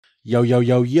Yo, yo,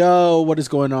 yo, yo. What is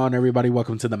going on, everybody?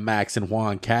 Welcome to the Max and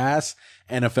Juan Cast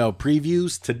NFL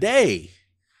previews. Today,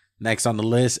 next on the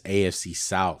list, AFC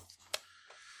South.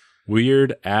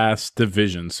 Weird ass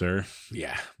division, sir.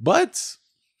 Yeah, but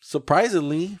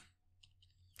surprisingly,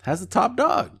 has the top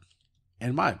dog,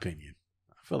 in my opinion.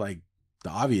 I feel like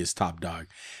the obvious top dog.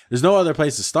 There's no other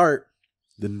place to start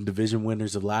than the division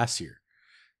winners of last year.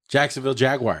 Jacksonville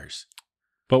Jaguars.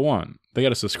 But one, they got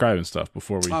to subscribe and stuff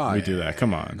before we do that.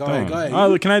 Come on. Go ahead.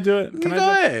 Oh, can I do it? Go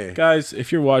ahead. Guys,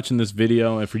 if you're watching this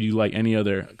video, if you like any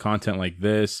other content like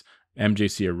this,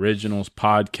 MJC Originals,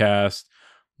 podcast,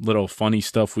 little funny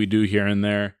stuff we do here and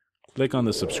there, click on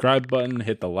the subscribe button,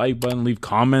 hit the like button, leave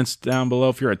comments down below.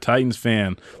 If you're a Titans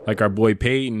fan, like our boy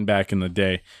Peyton back in the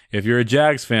day. If you're a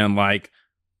Jags fan, like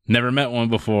never met one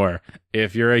before.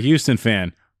 If you're a Houston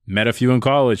fan, met a few in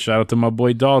college. Shout out to my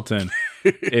boy Dalton.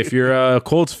 If you're a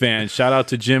Colts fan, shout out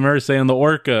to Jim Irsay on the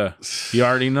Orca. You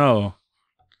already know.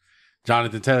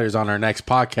 Jonathan Taylor is on our next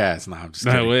podcast. No, I'm just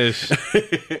kidding. I wish.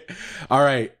 All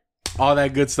right. All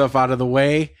that good stuff out of the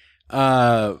way.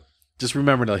 Just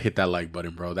remember to hit that like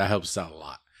button, bro. That helps out a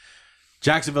lot.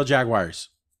 Jacksonville Jaguars.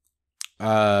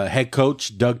 Head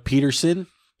coach Doug Peterson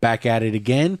back at it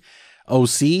again.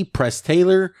 OC Press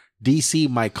Taylor. DC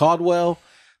Mike Caldwell.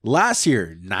 Last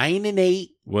year, 9-8.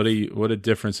 What a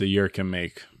difference a year can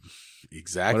make.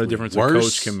 Exactly. What a difference a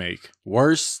coach can make.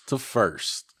 Worst to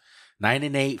first.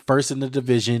 9-8, first in the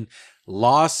division.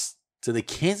 Lost to the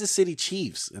Kansas City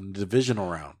Chiefs in the divisional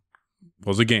round.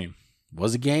 Was a game.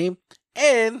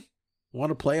 And won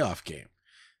a playoff game.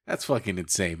 That's fucking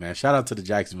insane, man. Shout out to the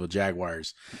Jacksonville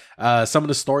Jaguars. Some of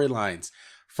the storylines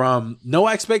from no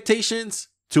expectations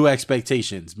to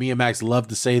expectations. Me and Max love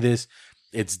to say this.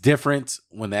 It's different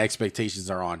when the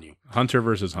expectations are on you. Hunter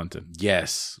versus hunted.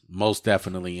 Yes, most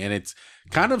definitely. And it's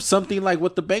kind of something like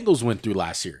what the Bengals went through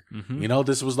last year. Mm-hmm. You know,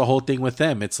 this was the whole thing with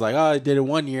them. It's like, oh, I did it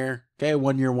 1 year. Okay,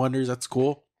 1 year wonders. That's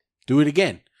cool. Do it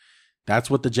again. That's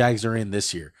what the Jags are in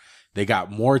this year. They got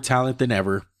more talent than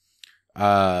ever.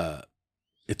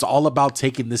 It's all about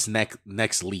taking this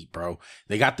next leap, bro.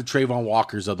 They got the Trayvon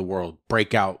Walkers of the world,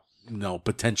 breakout,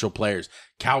 potential players.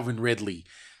 Calvin Ridley.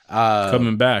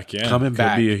 Coming back, yeah. Could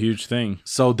be a huge thing.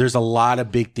 So there's a lot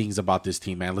of big things about this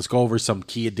team, man. Let's go over some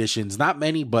key additions. Not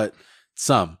many, but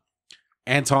some.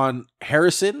 Anton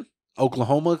Harrison,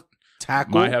 Oklahoma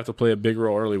tackle. Might have to play a big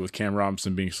role early with Cam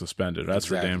Robinson being suspended. That's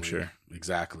for damn sure.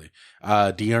 Exactly.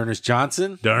 Dearness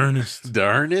Johnson.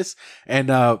 Dearness.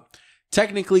 And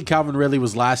technically Calvin Ridley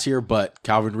was last year, but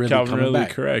Calvin Ridley back.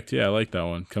 Correct. Yeah, I like that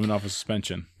one. Coming off a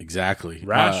suspension. Exactly.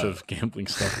 Rash of gambling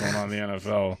stuff going on in the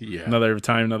NFL. Yeah. Another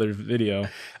time, another video.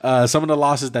 Some of the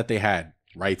losses that they had.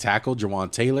 Right tackle,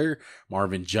 Jawan Taylor,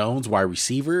 Marvin Jones, wide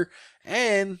receiver,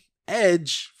 and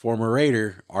edge, former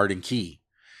Raider, Arden Key.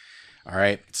 All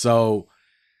right. So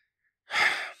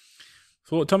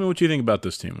tell me what you think about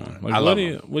this team, man. Like, I love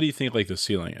what do you think like the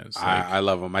ceiling is? Like, I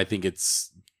love them. I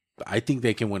think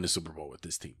they can win the Super Bowl with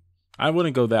this team. I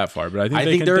wouldn't go that far, but I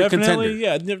think they're a contender.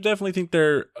 Yeah, definitely think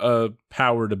they're a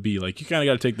power to be. Like, you kind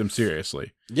of got to take them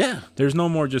seriously. Yeah. There's no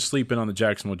more just sleeping on the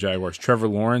Jacksonville Jaguars. Trevor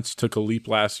Lawrence took a leap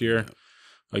last year.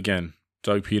 Again,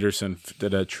 Doug Peterson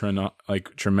did a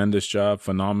tremendous job.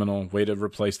 Phenomenal. Way to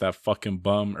replace that fucking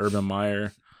bum, Urban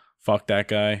Meyer. Fuck that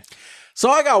guy. So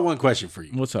I got one question for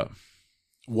you. What's up?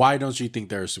 Why don't you think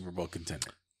they're a Super Bowl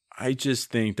contender? I just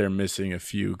think they're missing a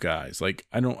few guys. Like,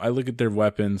 I look at their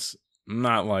weapons. I'm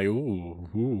not like,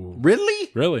 ooh.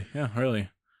 Really? Yeah, really.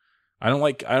 I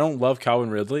don't love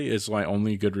Calvin Ridley. It's my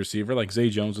only good receiver. Like, Zay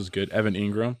Jones is good. Evan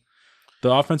Ingram.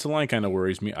 The offensive line kind of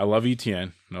worries me. I love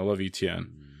ETN.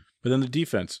 But then the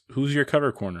defense. Who's your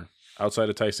cover corner outside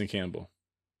of Tyson Campbell?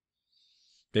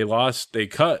 They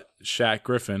cut Shaq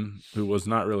Griffin, who was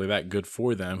not really that good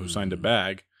for them, who signed a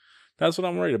bag. That's what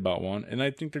I'm worried about, one. And I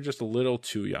think they're just a little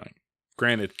too young.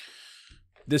 Granted,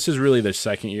 this is really their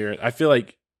second year. I feel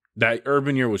like that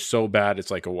Urban year was so bad,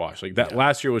 it's like a wash. Like that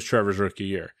last year was Trevor's rookie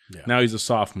year. Yeah. Now he's a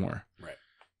sophomore. Right.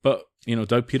 But,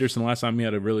 Doug Peterson, last time he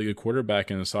had a really good quarterback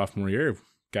in his sophomore year.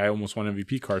 Guy almost won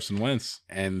MVP, Carson Wentz.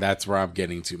 And that's where I'm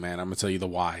getting to, man. I'm going to tell you the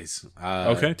whys.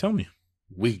 Okay, tell me.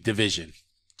 Weak division.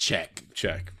 Check.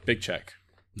 Big check.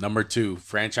 Number 2,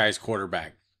 franchise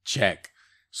quarterback. Check.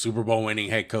 Super Bowl winning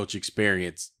head coach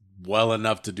experience. Well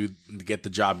enough to get the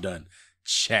job done.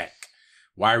 Check.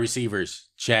 Wide receivers.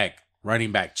 Check.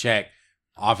 Running back. Check.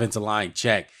 Offensive line.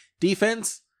 Check.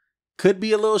 Defense could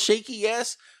be a little shaky,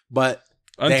 yes, but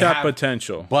untapped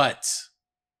potential. But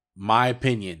my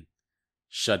opinion,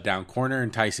 shut down corner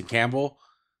and Tyson Campbell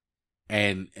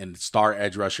and star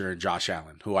edge rusher and Josh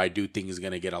Allen, who I do think is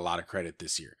going to get a lot of credit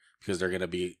this year because they're going to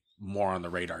be more on the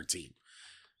radar team.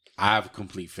 I have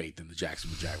complete faith in the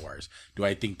Jacksonville Jaguars. Do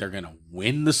I think they're going to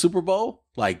win the Super Bowl?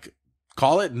 Like,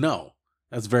 call it? No.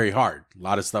 That's very hard. A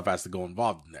lot of stuff has to go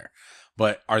involved in there.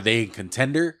 But are they a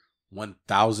contender?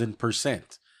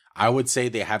 1,000%. I would say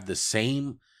they have the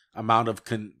same amount of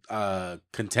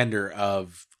contender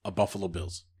of a Buffalo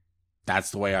Bills.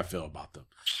 That's the way I feel about them.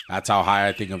 That's how high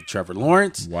I think of Trevor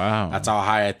Lawrence. Wow. That's how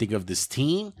high I think of this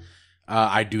team.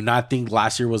 I do not think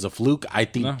last year was a fluke. I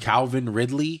think Calvin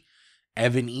Ridley,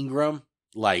 Evan Ingram,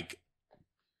 like,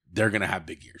 they're going to have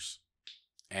big years.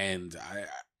 And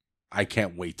I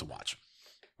can't wait to watch them.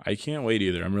 I can't wait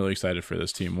either. I'm really excited for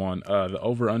this team. The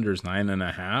over-under is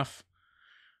 9.5.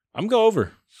 I'm go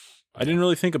over. I didn't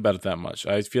really think about it that much.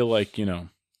 I feel like,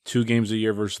 2 games a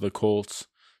year versus the Colts,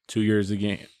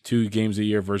 2 games a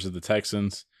year versus the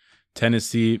Texans.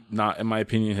 Tennessee, not in my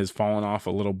opinion, has fallen off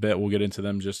a little bit. We'll get into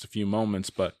them in just a few moments,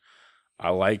 but I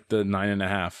like the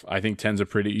 9.5. I think 10's a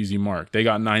pretty easy mark. They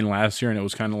got 9 last year, and it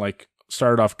was kind of like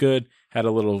started off good, had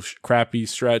a little crappy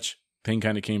stretch, then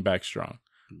kind of came back strong.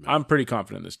 I'm pretty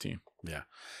confident in this team. Yeah.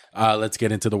 Let's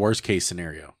get into the worst case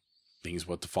scenario. Things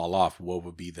what to fall off. What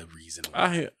would be the reason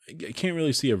why? I can't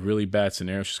really see a really bad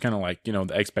scenario. It's just kind of like, the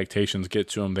expectations get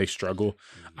to them. They struggle.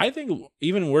 Mm-hmm. I think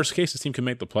even worst case, this team can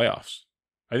make the playoffs.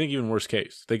 I think even worst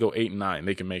case, they go 8-9,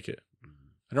 they can make it.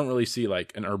 I don't really see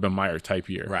like an Urban Meyer type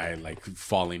year. Right, like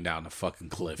falling down a fucking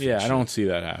cliff. Yeah, I don't see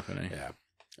that happening. Yeah.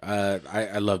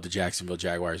 I love the Jacksonville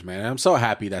Jaguars, man. I'm so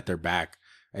happy that they're back.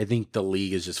 I think the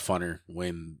league is just funner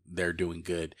when they're doing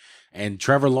good. And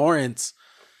Trevor Lawrence,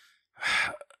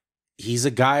 he's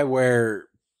a guy where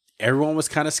everyone was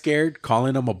kind of scared,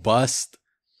 calling him a bust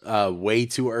way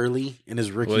too early in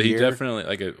his rookie year. Well, he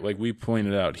definitely, like we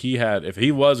pointed out, if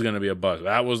he was going to be a bust,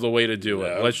 that was the way to do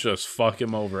it. Let's just fuck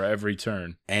him over every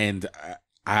turn. And I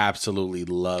absolutely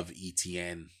love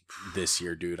ETN this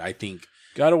year, dude. I think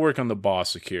got to work on the ball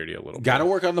security a little bit. Got to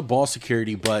work on the ball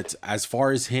security, but as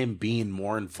far as him being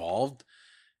more involved,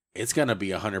 it's going to be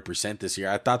 100% this year.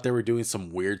 I thought they were doing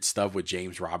some weird stuff with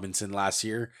James Robinson last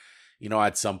year.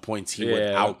 At some points he would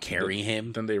out-carry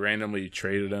him. Then they randomly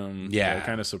traded him. Yeah.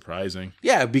 Kind of surprising.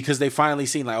 Yeah, because they finally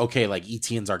seen like, okay, like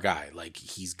ETN's our guy. Like,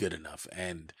 he's good enough.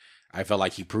 And I felt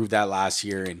like he proved that last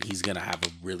year, and he's going to have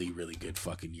a really, really good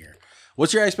fucking year.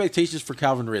 What's your expectations for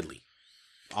Calvin Ridley?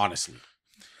 Honestly.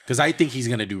 Because I think he's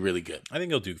going to do really good. I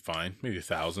think he'll do fine. Maybe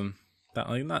 1,000.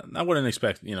 I wouldn't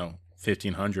expect,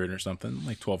 1,500 or something.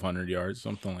 Like 1,200 yards,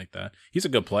 something like that. He's a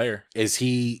good player. Is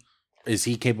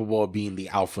he capable of being the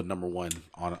alpha number one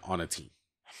on a team?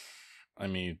 I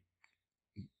mean,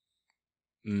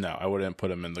 no, I wouldn't put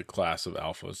him in the class of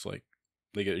alphas. Like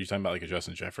you're talking about like a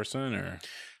Justin Jefferson, or?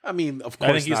 I mean, of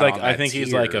course. I think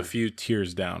he's like a few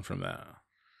tiers down from that.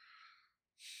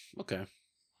 Okay.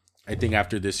 I think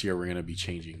after this year, we're going to be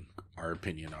changing our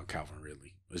opinion on Calvin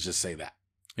Ridley. Let's just say that.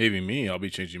 Maybe me. I'll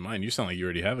be changing mine. You sound like you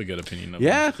already have a good opinion of him.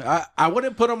 Yeah, I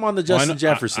wouldn't put him on the Justin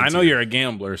Jefferson. I know you're a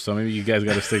gambler, so maybe you guys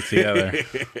got to stick together.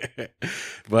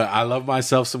 But I love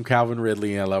myself some Calvin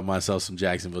Ridley, and I love myself some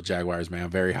Jacksonville Jaguars, man. I'm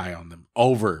very high on them.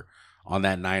 Over on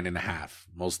that 9.5,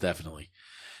 most definitely.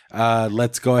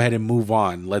 Let's go ahead and move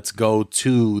on. Let's go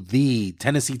to the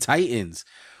Tennessee Titans,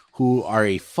 who are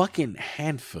a fucking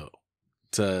handful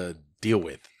to deal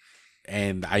with.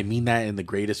 And I mean that in the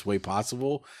greatest way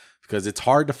possible. Because it's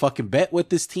hard to fucking bet with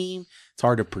this team. It's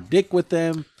hard to predict with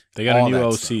them. They got a new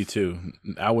OC too.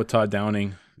 Out with Todd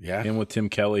Downing. Yeah. In with Tim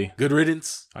Kelly. Good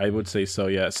riddance. I would say so,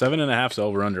 yeah. 7.5's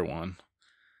over under 1.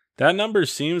 That number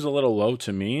seems a little low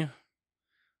to me.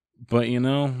 But,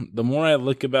 the more I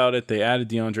look about it, they added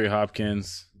DeAndre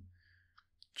Hopkins.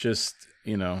 Just,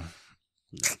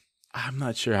 I'm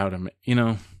not sure how to,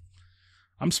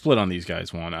 I'm split on these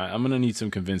guys, Juan. I'm going to need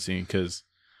some convincing because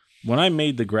when I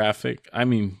made the graphic, let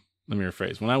me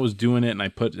rephrase. When I was doing it and I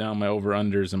put down my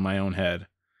over-unders in my own head.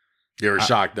 You were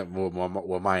shocked at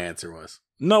what my answer was.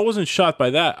 No, I wasn't shocked by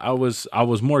that. I was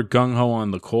more gung-ho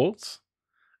on the Colts.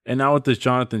 And now with this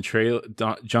Jonathan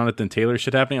Taylor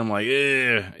shit happening, I'm like,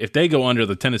 if they go under,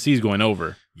 the Tennessee's going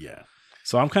over. Yeah.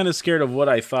 So I'm kind of scared of what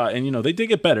I thought. And, they did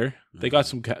get better. They got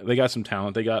some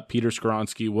talent. They got Peter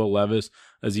Skoronski, Will Levis,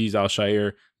 Azeez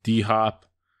Al-Shaair, D-Hop.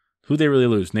 Who they really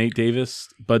lose? Nate Davis,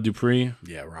 Bud Dupree.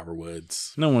 Yeah, Robert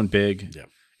Woods. No one big. Yeah.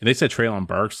 And they said Treylon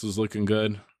Burks was looking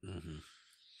good. Mm-hmm.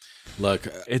 Look,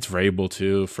 it's Vrabel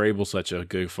too. Vrabel's such a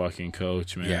good fucking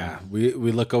coach, man. Yeah, we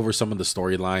look over some of the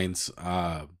storylines.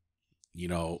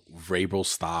 Vrabel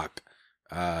stock.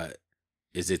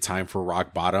 Is it time for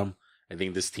rock bottom? I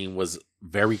think this team was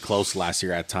very close last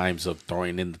year at times of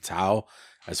throwing in the towel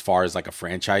as far as like a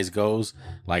franchise goes.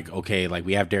 Like, okay, like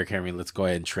we have Derrick Henry, let's go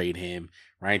ahead and trade him.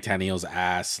 Ryan Tannehill's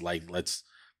ass, like let's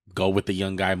go with the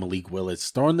young guy, Malik Willis,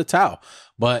 throw in the towel.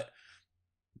 But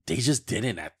they just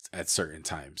didn't at certain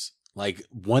times. Like,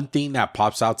 one thing that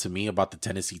pops out to me about the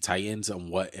Tennessee Titans and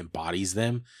what embodies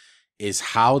them is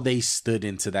how they stood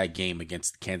into that game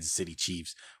against the Kansas City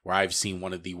Chiefs, where I've seen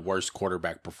one of the worst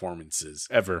quarterback performances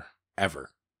ever.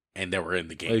 And they were in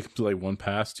the game. Like one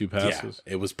pass, two passes.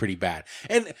 Yeah, it was pretty bad.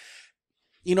 And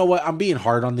you know what? I'm being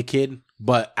hard on the kid,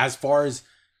 but as far as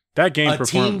that game,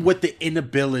 team with the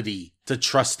inability to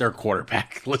trust their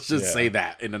quarterback, let's just say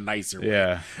that in a nicer way.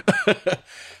 Yeah.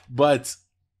 But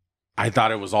I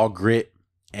thought it was all grit,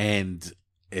 and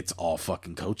it's all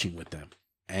fucking coaching with them.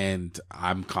 And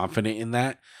I'm confident in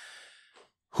that.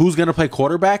 Who's going to play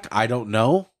quarterback? I don't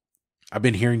know. I've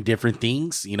been hearing different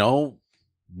things. You know,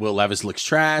 Will Levis looks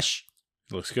trash.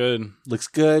 Looks good.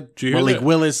 Malik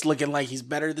Willis looking like he's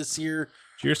better this year.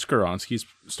 Do you hear Skoronski's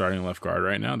starting left guard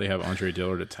right now? They have Andre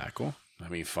Dillard at tackle. I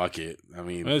mean, fuck it. I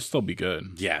mean, it'll still be good.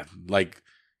 Yeah, like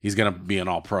he's gonna be an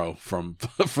all-pro from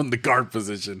the guard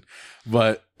position.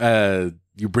 But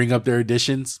you bring up their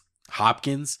additions,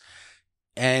 Hopkins,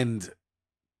 and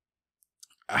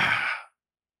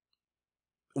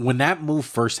when that move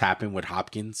first happened with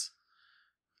Hopkins,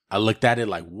 I looked at it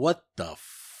like, what the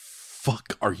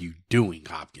fuck are you doing,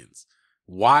 Hopkins?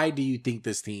 Why do you think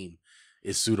this team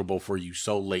is suitable for you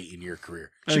so late in your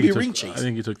career? Should be ring chase. I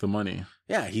think he took the money.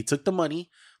 Yeah, he took the money.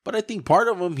 But I think part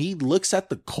of him, he looks at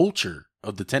the culture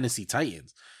of the Tennessee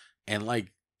Titans. And,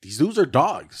 like, these dudes are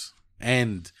dogs.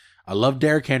 And I love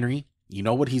Derrick Henry. You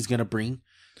know what he's going to bring.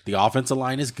 The offensive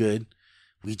line is good.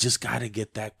 We just got to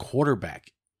get that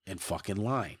quarterback in fucking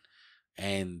line.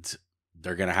 And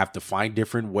they're going to have to find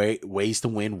different ways to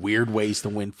win, weird ways to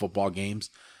win football games.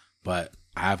 But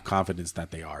I have confidence that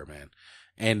they are, man.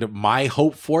 And my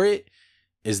hope for it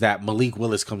is that Malik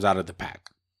Willis comes out of the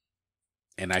pack.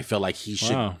 And I feel like he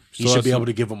should be able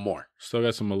to give him more. Still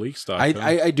got some Malik stock.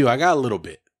 I do. I got a little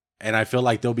bit. And I feel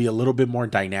like they'll be a little bit more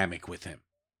dynamic with him.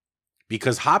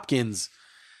 Because Hopkins,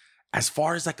 as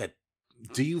far as like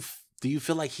do you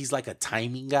feel like he's like a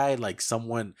timing guy? Like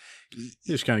someone... You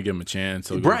just kind of give him a chance.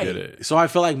 He'll right. Get it. So I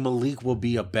feel like Malik will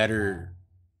be a better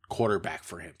quarterback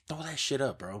for him. Throw that shit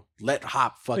up, bro. Let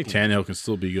Hop fucking... I think Tannehill can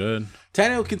still be good.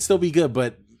 Tannehill can still be good,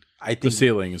 but I think... The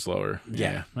ceiling is lower.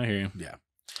 Yeah. I hear you. Yeah.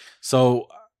 So...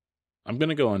 I'm going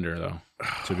to go under, though,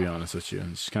 to be honest with you.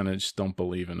 And just kind of don't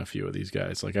believe in a few of these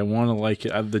guys. Like, I want to like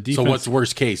it. The defense... So what's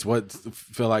worst case? What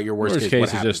feel like your worst case?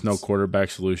 Worst case is just no quarterback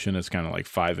solution. It's kind of like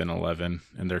 5-11,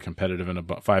 and they're competitive in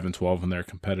 5-12, and they're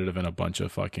competitive in a bunch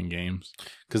of fucking games.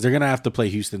 Because they're going to have to play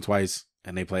Houston twice,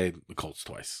 and they play the Colts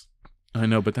twice. I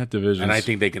know, but that division... And I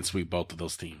think they can sweep both of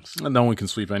those teams. No one can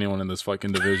sweep anyone in this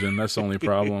fucking division. That's the only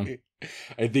problem.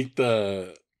 I think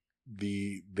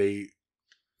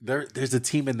there's a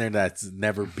team in there that's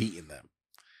never beaten them.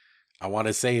 I want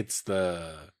to say it's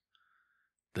the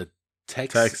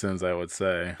Texans, I would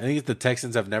say. I think it's the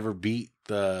Texans have never beat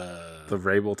the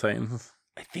Vrabel Titans.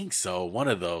 I think so. One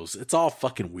of those. It's all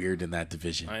fucking weird in that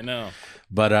division. I know.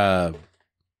 But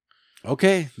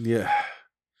okay, yeah.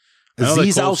 I know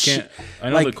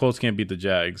the Colts can't beat the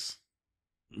Jags.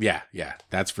 Yeah,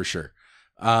 that's for sure.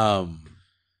 But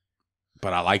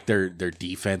I like their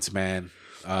defense, man.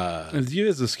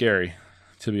 This is scary,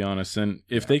 to be honest. And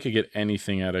if they could get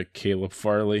anything out of Caleb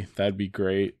Farley, that'd be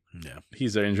great. Yeah,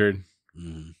 he's injured.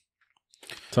 Mm-hmm.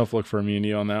 Tough look for me and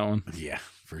you on that one. Yeah,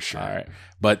 for sure. All right,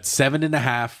 but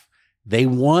 7.5. They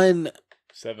won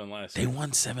 7 last. They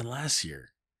won 7 last year.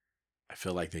 I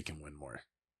feel like they can win more.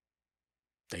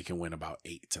 They can win about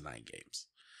 8 to 9 games,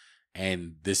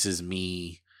 and this is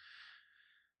me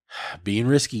being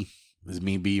risky. This is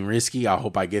me being risky. I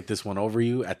hope I get this one over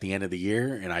you at the end of the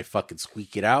year and I fucking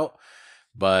squeak it out.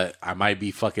 But I might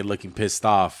be fucking looking pissed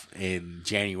off in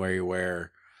January where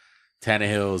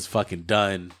Tannehill is fucking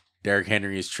done. Derrick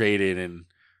Henry is traded and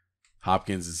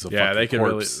Hopkins is a fucking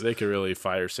corpse. They could really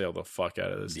fire sale the fuck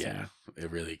out of this team. Yeah,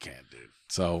 it really can, dude.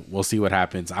 So we'll see what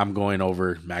happens. I'm going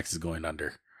over. Max is going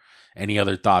under. Any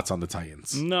other thoughts on the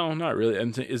Titans? No, not really.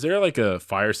 And is there like a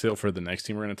fire sale for the next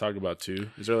team we're going to talk about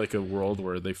too? Is there like a world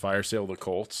where they fire sale the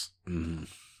Colts? Mm-hmm.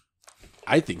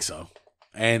 I think so.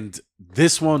 And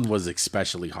this one was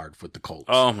especially hard with the Colts.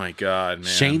 Oh my God, man.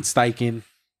 Shane Steichen,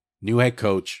 new head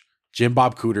coach. Jim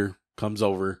Bob Cooter comes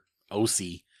over,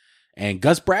 OC. And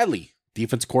Gus Bradley,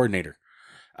 defense coordinator.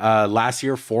 Last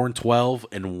year, 4-12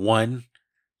 and 1.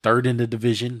 Third in the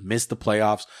division, missed the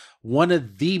playoffs. One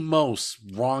of the most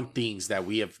wrong things that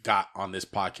we have got on this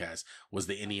podcast was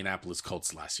the Indianapolis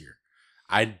Colts last year.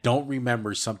 I don't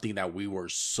remember something that we were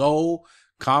so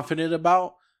confident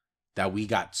about that we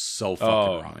got so fucking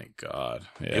wrong. Oh my god,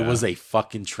 yeah. It was a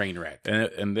fucking train wreck,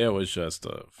 and there was just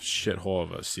a shithole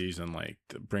of a season. Like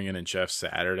bringing in Jeff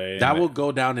Saturday, that will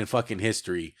go down in fucking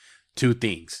history. Two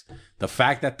things: the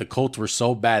fact that the Colts were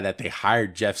so bad that they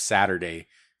hired Jeff Saturday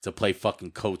to play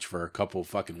fucking coach for a couple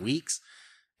fucking weeks,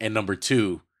 and number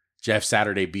two, Jeff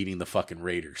Saturday beating the fucking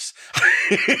Raiders.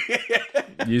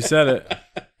 You said it,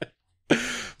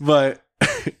 but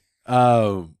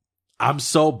I'm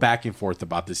so back and forth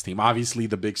about this team. Obviously,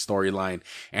 the big storyline: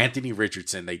 Anthony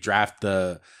Richardson. They draft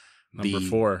the number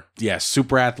 4. Yeah,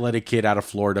 super athletic kid out of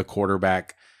Florida,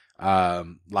 quarterback. A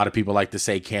lot of people like to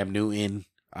say Cam Newton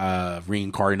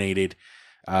reincarnated.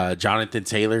 Jonathan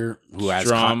Taylor, who has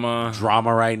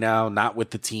drama right now, not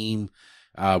with the team.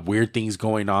 Weird things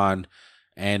going on.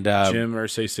 And Jim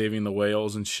Irsay saving the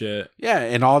whales and shit. Yeah,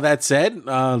 and all that said,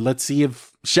 let's see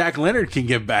if Shaq Leonard can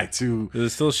get back to. Is it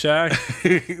still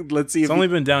Shaq? Let's see. It's only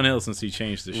been downhill since he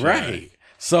changed the Shaq. Right.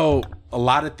 So a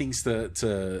lot of things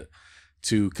to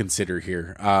consider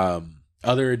here.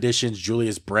 Other additions: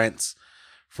 Julius Brents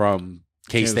from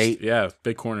K-State. Yeah,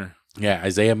 big corner. Yeah,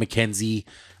 Isaiah McKenzie.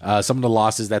 Some of the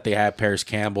losses that they had: Paris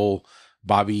Campbell,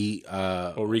 Bobby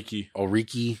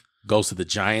Oriki goes to the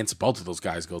Giants. Both of those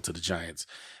guys go to the Giants.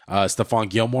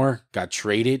 Stephon Gilmore got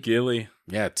traded. Gilly.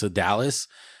 Yeah, to Dallas.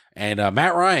 And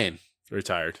Matt Ryan.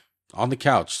 Retired. On the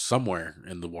couch somewhere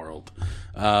in the world.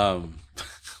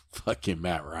 Fucking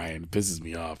Matt Ryan. Pisses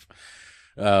me off.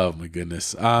 Oh, my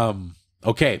goodness.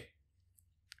 Okay.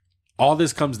 All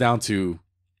this comes down to,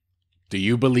 do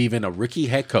you believe in a rookie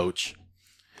head coach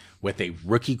with a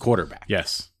rookie quarterback?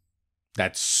 Yes.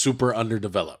 That's super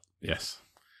underdeveloped. Yes.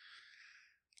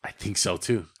 I think so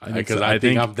too. Because I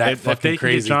think I'm that fucking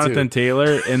crazy. If they get Jonathan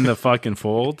Taylor in the fucking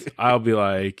fold, I'll be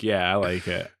like, yeah, I like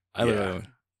it. I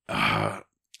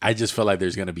just feel like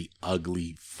there's gonna be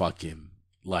ugly fucking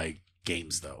like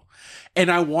games though, and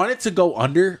I wanted to go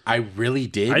under. I really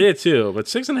did. I did too, but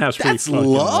 6.5 is pretty fucking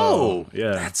low.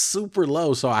 Yeah, that's super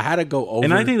low. So I had to go over.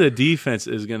 And I think the defense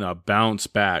is gonna bounce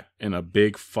back in a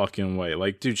big fucking way.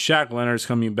 Like, dude, Shaq Leonard's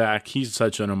coming back. He's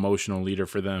such an emotional leader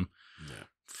for them. Yeah.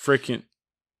 Freaking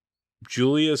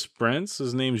Julius Brents,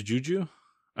 his name's Juju,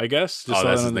 I guess. Just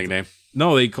that's his nickname.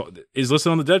 No, he's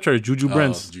listed on the depth chart. Juju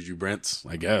Brents. Juju Brents,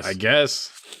 I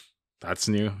guess. That's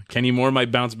new. Kenny Moore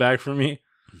might bounce back for me.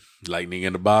 Lightning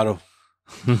in the bottle.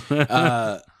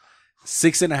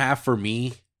 6.5 for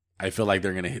me. I feel like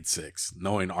they're gonna hit 6.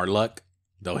 Knowing our luck,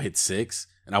 they'll hit 6,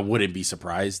 and I wouldn't be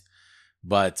surprised.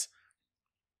 But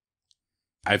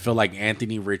I feel like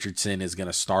Anthony Richardson is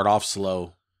gonna start off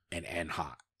slow and end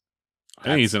hot. I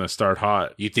think he's going to start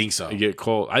hot. You think so? You get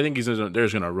cold. I think they're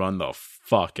going to run the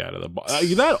fuck out of the ball.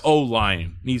 That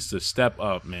O-line needs to step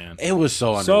up, man. It was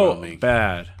so underwhelming. So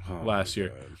bad last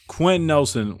year. Quentin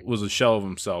Nelson was a shell of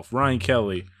himself. Ryan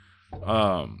Kelly.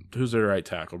 Who's their right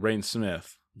tackle? Braden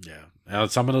Smith. Yeah. Now,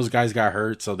 some of those guys got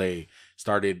hurt, so they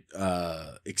started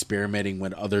experimenting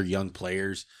with other young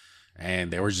players,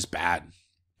 and they were just bad.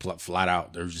 Flat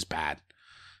out. They were just bad.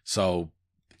 So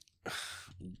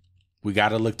we got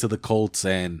to look to the Colts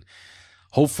and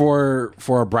hope for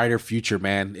a brighter future,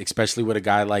 man, especially with a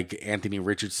guy like Anthony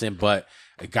Richardson. But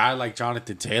a guy like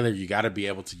Jonathan Taylor, you got to be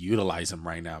able to utilize him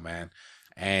right now, man.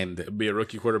 And be a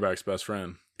rookie quarterback's best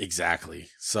friend. Exactly.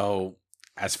 So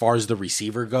as far as the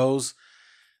receiver goes,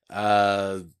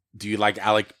 do you like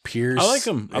Alec Pierce? I like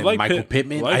him. I like Michael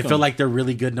Pittman. I feel him. like they're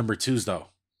really good number 2s, though.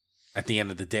 At the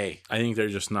end of the day, I think they're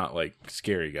just not like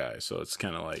scary guys. So it's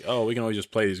kind of like, oh, we can always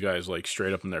just play these guys like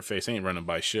straight up in their face. They ain't running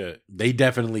by shit. They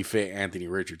definitely fit Anthony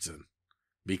Richardson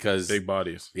because big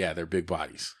bodies. Yeah, they're big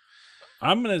bodies.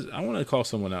 I want to call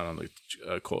someone out on the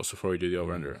Colts before we do the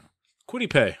over under. Kwity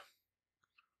Paye.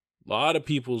 A lot of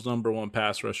people's number 1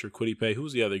 pass rusher, Kwity Paye.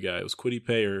 Who's the other guy? It was Kwity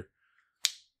Paye or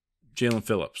Jalen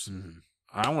Phillips. Mm-hmm.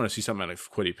 I want to see something out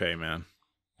of Kwity Paye, man.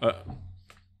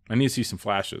 I need to see some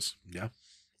flashes. Yeah.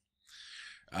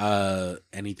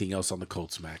 Anything else on the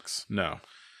Colts, Max? No.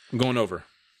 I'm going over.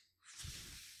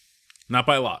 Not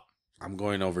by a lot. I'm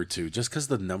going over too, just because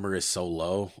the number is so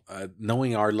low.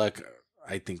 Knowing our luck,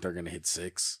 I think they're going to hit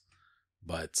 6.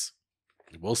 But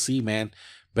we'll see, man.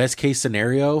 Best case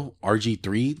scenario,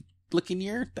 RG3 looking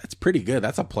year. That's pretty good.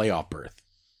 That's a playoff berth.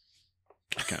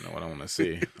 Kind of what I want to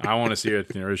see. I want to see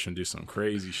Anthony Richardson do some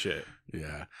crazy shit.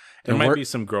 Yeah. There might be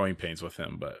some growing pains with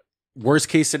him, but worst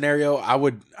case scenario, I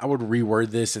would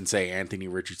reword this and say Anthony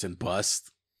Richardson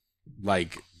bust.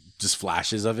 Like, just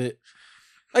flashes of it.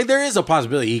 Like, there is a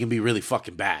possibility he can be really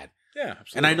fucking bad. Yeah,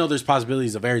 absolutely. And I know there's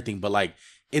possibilities of everything, but, like,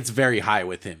 it's very high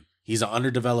with him. He's an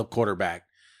underdeveloped quarterback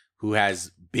who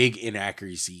has big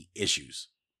inaccuracy issues.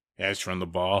 Yeah, just run the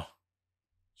ball.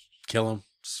 Kill him.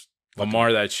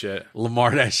 Lamar that shit.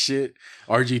 Lamar that shit.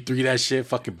 RG3 that shit.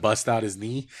 Fucking bust out his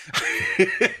knee.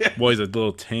 Boy's a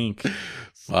little tank.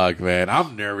 Fuck, man.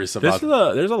 I'm nervous about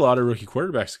There's a lot of rookie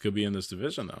quarterbacks that could be in this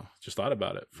division, though. Just thought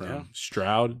about it. From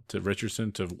Stroud to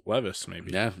Richardson to Levis,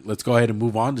 maybe. Yeah, let's go ahead and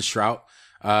move on to Stroud.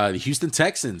 The Houston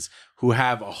Texans, who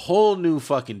have a whole new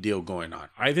fucking deal going on.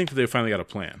 I think they finally got a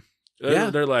plan.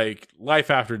 Yeah. They're like life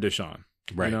after Deshaun.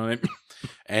 Right. You know what I mean?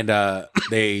 And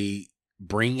they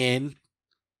bring in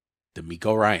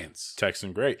D'Amico Ryans.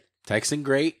 Texan great.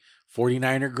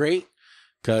 49er great.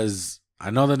 Because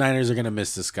I know the Niners are going to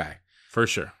miss this guy. For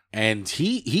sure. And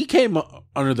he came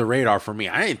under the radar for me.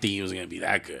 I didn't think he was going to be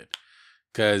that good.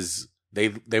 Because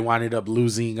they wound up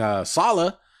losing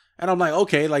Saleh. And I'm like,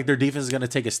 okay, like their defense is going to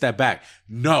take a step back.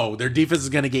 No, their defense is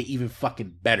going to get even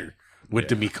fucking better with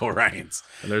D'Amico Ryans.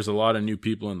 And there's a lot of new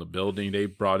people in the building. They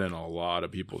brought in a lot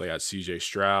of people. They got CJ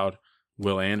Stroud,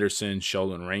 Will Anderson,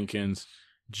 Sheldon Rankins,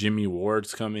 Jimmy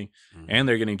Ward's coming. Mm-hmm. And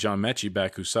they're getting John Mechie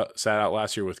back, who sat out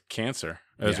last year with cancer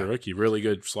as a rookie. Really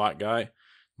good slot guy.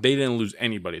 They didn't lose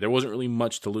anybody. There wasn't really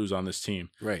much to lose on this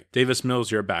team. Right. Davis Mills,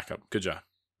 you're a backup. Good job.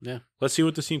 Yeah. Let's see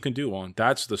what this team can do, Juan.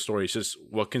 That's the story. It's just,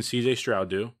 what can CJ Stroud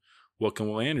do? What can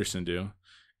Will Anderson do?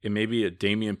 And maybe a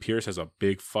Damian Pierce has a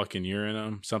big fucking year in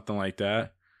him, something like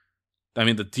that. I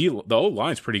mean, the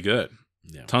O-line's pretty good.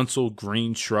 Yeah. Tunsil,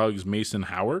 Green, Shrugs, Mason,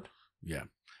 Howard. Yeah.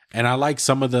 And I like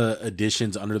some of the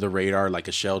additions under the radar, like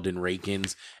a Sheldon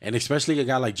Rankins, and especially a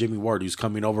guy like Jimmy Ward, who's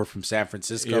coming over from San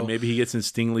Francisco. Yeah, maybe he gets in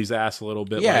Stingley's ass a little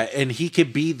bit. Yeah, and he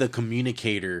could be the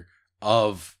communicator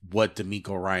of what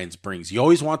D'Amico Ryans brings. You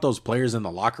always want those players in the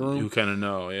locker room who kind of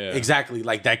know, yeah. Exactly,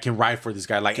 like that can ride for this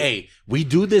guy. Like, hey, we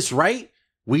do this right.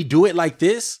 We do it like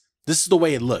this. This is the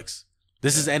way it looks.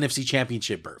 This is NFC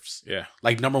Championship berths. Yeah.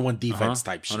 Like number one defense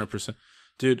type shit. 100%.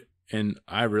 Dude, and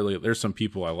there's some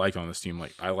people I like on this team.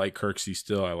 Like, I like Kirksey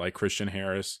still. I like Christian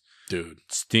Harris. Dude.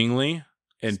 Stingley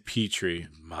and Petrie.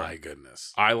 My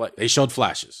goodness. They showed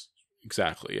flashes.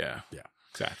 Exactly, yeah. Yeah.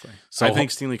 Exactly. So I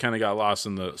think Stingley kind of got lost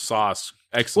in the sauce.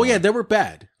 Excellent. Well, yeah, they were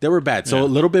bad. So a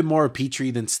little bit more of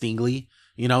Petrie than Stingley.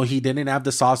 You know, he didn't have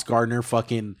the Sauce Gardner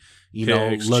fucking,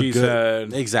 Picks, look cheesehead.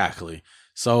 good. Exactly.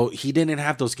 So he didn't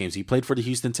have those games. He played for the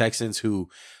Houston Texans, who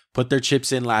put their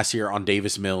chips in last year on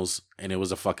Davis Mills, and it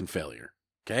was a fucking failure.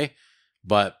 Okay?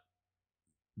 But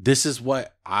this is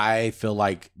what I feel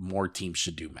like more teams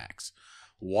should do, Max.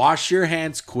 Wash your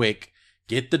hands quick.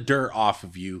 Get the dirt off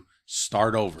of you.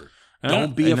 Start over.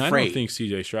 Don't be afraid. I don't think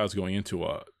CJ Stroud's going into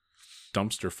a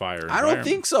dumpster fire. I don't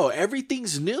think so.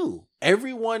 Everything's new.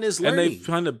 Everyone is learning. And they've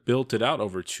kind of built it out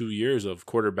over 2 years of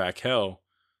quarterback hell.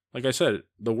 Like I said,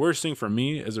 the worst thing for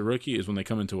me as a rookie is when they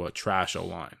come into a trash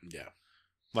O-line. Yeah.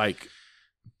 Like,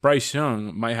 Bryce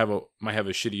Young might have a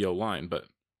shitty O-line, but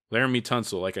Laramie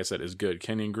Tunsil, like I said, is good.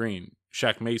 Kenyon Green,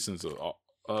 Shaq Mason's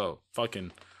a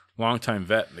fucking longtime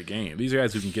vet in the game. These are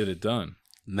guys who can get it done.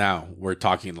 Now, we're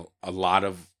talking a lot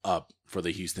of up for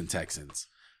the Houston Texans.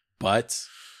 But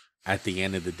at the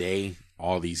end of the day,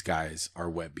 all these guys are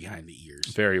wet behind the ears.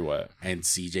 Very wet. And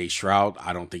CJ Stroud,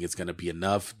 I don't think it's going to be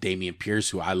enough. Damian Pierce,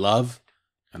 who I love,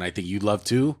 and I think you love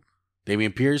too.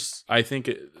 Damian Pierce. I think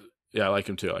I like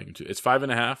him too. It's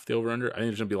 5.5, the over-under. I think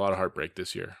there's going to be a lot of heartbreak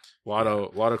this year. A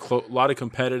lot of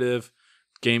competitive.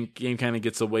 Game kind of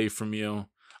gets away from you.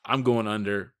 I'm going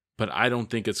under. But I don't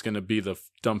think it's going to be the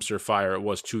dumpster fire it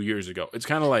was 2 years ago. It's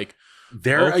kind of like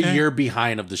they're a year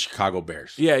behind of the Chicago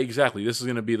Bears. Yeah, exactly. This is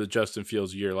going to be the Justin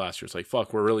Fields year last year. It's like,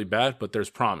 fuck, we're really bad, but there's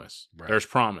promise. Right. There's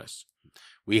promise.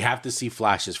 We have to see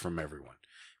flashes from everyone.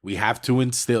 We have to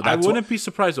instill. I wouldn't be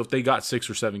surprised if they got 6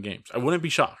 or 7 games. I wouldn't be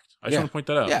shocked. I just want to point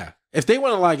that out. Yeah, if they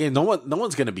win a lot of games, no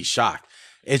one's going to be shocked.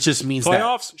 It just means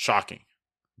playoffs, shocking.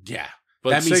 Yeah,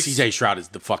 but that means CJ Stroud is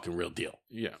the fucking real deal.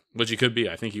 Yeah, which he could be.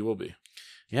 I think he will be.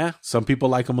 Yeah, some people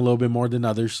like him a little bit more than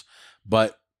others,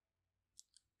 but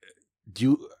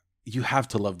you have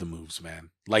to love the moves, man.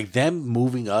 Like them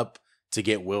moving up to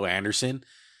get Will Anderson,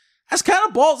 that's kind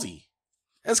of ballsy.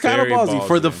 That's kind of ballsy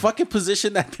for the fucking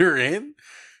position that they're in.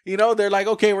 You know, they're like,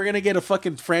 okay, we're gonna get a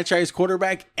fucking franchise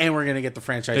quarterback, and we're gonna get the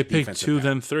franchise. They picked 2,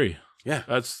 then 3. Yeah,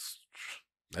 that's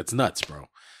nuts, bro.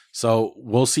 So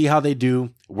we'll see how they do.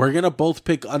 We're gonna both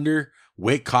pick under.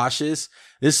 With cautious.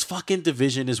 This fucking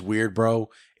division is weird, bro.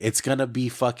 It's gonna be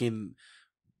fucking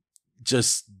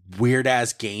just weird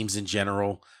ass games in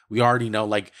general. We already know.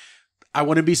 Like, I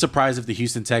wouldn't be surprised if the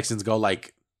Houston Texans go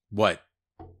like what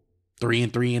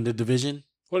 3-3 in the division.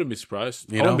 Wouldn't be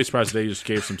surprised. I wouldn't be surprised if they just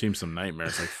gave some teams some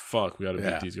nightmares. Like, fuck, we got to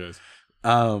beat these guys.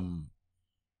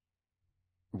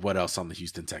 What else on the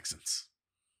Houston Texans?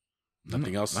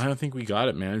 Nothing else. I don't think we got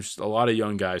it, man. There's just a lot of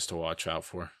young guys to watch out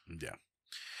for. Yeah.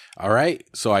 All right.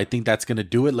 So I think that's going to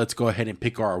do it. Let's go ahead and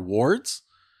pick our awards.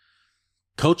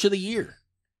 Coach of the year.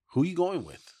 Who you going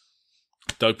with?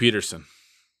 Doug Peterson.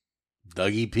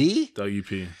 Dougie P? Dougie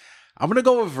P. I'm going to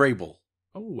go with Vrabel.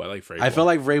 Oh, I like Vrabel. I feel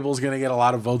like Vrabel's going to get a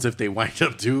lot of votes if they wind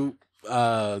up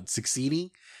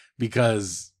succeeding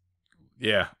because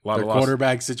a lot their of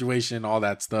quarterback situation, all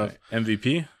that stuff. Right.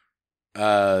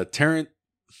 MVP?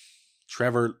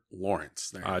 Trevor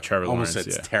Lawrence. Trevor Almost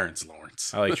Lawrence, said Terrence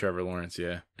Lawrence. I like Trevor Lawrence,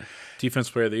 yeah. Defense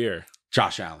player of the year.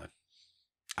 Josh Allen.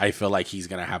 I feel like he's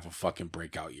going to have a fucking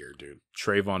breakout year, dude.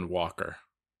 Trayvon Walker.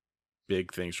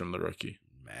 Big things from the rookie.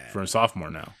 Man. From a sophomore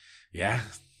now. Yeah.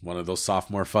 One of those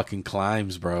sophomore fucking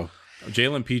climbs, bro.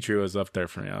 Jalen Petrie was up there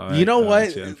for me. You know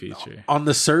what? Petrie. On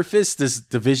the surface, this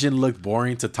division looked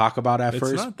boring to talk about at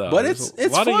first. Not, though. But it's a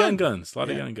lot fun. of young guns. A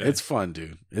lot of young guns. It's fun,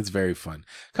 dude. It's very fun.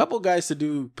 Couple guys to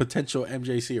do potential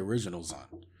MJC originals on.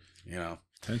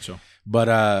 Potential. But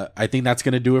I think that's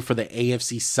going to do it for the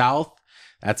AFC South.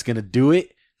 That's going to do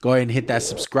it. Go ahead and hit that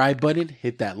subscribe button.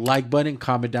 Hit that like button.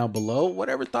 Comment down below.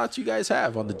 Whatever thoughts you guys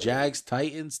have on the Jags,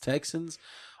 Titans, Texans.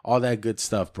 All that good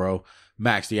stuff, bro.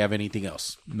 Max, do you have anything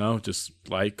else? No, just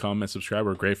like, comment, subscribe.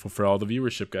 We're grateful for all the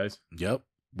viewership, guys. Yep.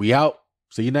 We out.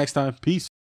 See you next time. Peace.